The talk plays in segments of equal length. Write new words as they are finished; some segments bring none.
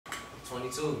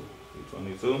22. You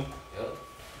 22? Yep.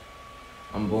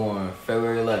 I'm born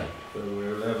February 11th.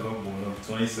 February 11th. I'm born on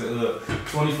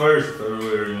 21st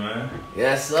February, man.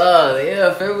 Yes, sir.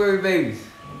 Yeah, February babies.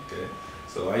 Okay.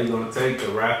 So are you gonna take the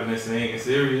rapping and singing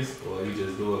serious, or you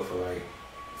just do it for like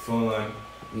fun?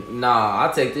 Nah,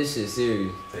 I take this shit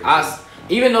serious.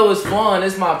 Even though it's fun,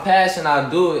 it's my passion. I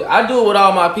do it. I do it with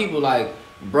all my people. Like,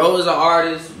 bro is an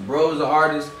artist.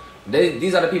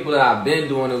 These are the people that I've been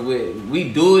doing it with.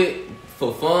 We do it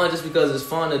for fun, just because it's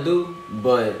fun to do.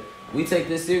 But we take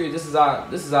this serious. This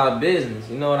is our business.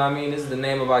 You know what I mean? This is the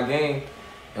name of our game,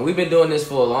 and we've been doing this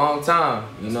for a long time.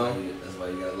 That's why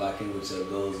you gotta lock in with your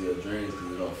goals and your dreams,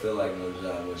 because it don't feel like no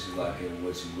job once you lock in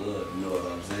with what you love. You know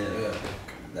what I'm saying? Yeah.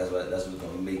 That's what's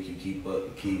gonna make you keep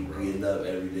getting up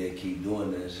every day, and keep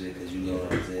doing that shit. Cause you know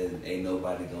what I'm saying. Ain't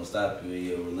nobody gonna stop you in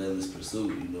your relentless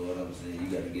pursuit. You know what I'm saying.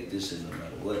 You gotta get this shit no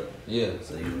matter what. Yeah.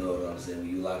 So you know what I'm saying. When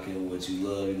you lock in with what you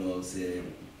love, you know what I'm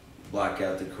saying. Block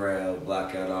out the crowd,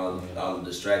 block out all the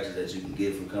distractions that you can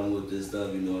get from coming with this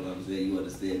stuff. You know what I'm saying. You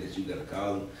understand that you gotta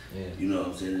call them. Yeah. You know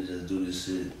what I'm saying. To just do this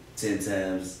shit 10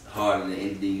 times harder than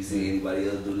anything you see anybody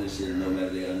else do this shit, no matter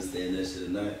they understand that shit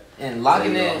or not. And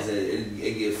locking that,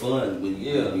 it get fun when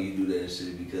you do that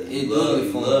shit, because you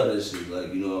love that shit.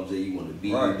 Like, you know what I'm saying. You want to be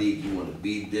unique, you want to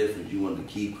be different, you want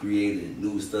to keep creating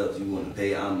new stuff. You want to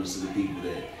pay homage to the people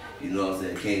that, you know what I'm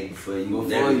saying, came before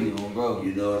you. Bro.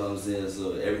 You know what I'm saying?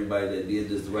 So everybody that did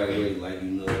this the right way, like, you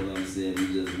know what I'm saying,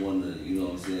 we just want to, you know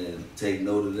what I'm saying, take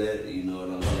note of that. You know what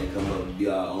I'm saying? Come up and be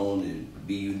our own and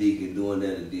be unique in doing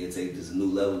that, and then take this a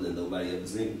new level that nobody ever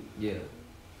seen. Yeah.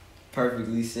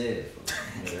 Perfectly said.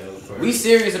 We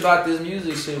serious about this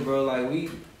music shit, bro. Like,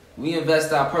 we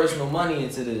invest our personal money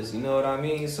into this. You know what I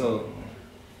mean? So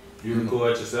you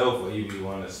record yourself, or you be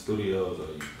one of the studios, or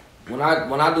you? When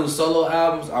I do solo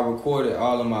albums, I record it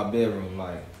all in my bedroom.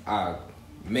 Like, I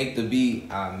make the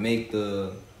beat, I make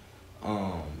the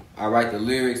I write the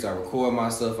lyrics, I record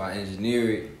myself, I engineer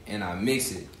it, and I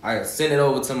mix it. I send it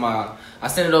over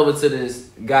to this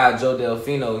guy, Joe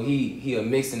Delfino. He a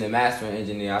mixing and mastering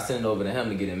engineer. I send it over to him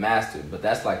to get it mastered. But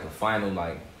that's like the final,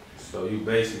 like. So you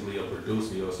basically a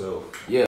producer yourself. Yeah.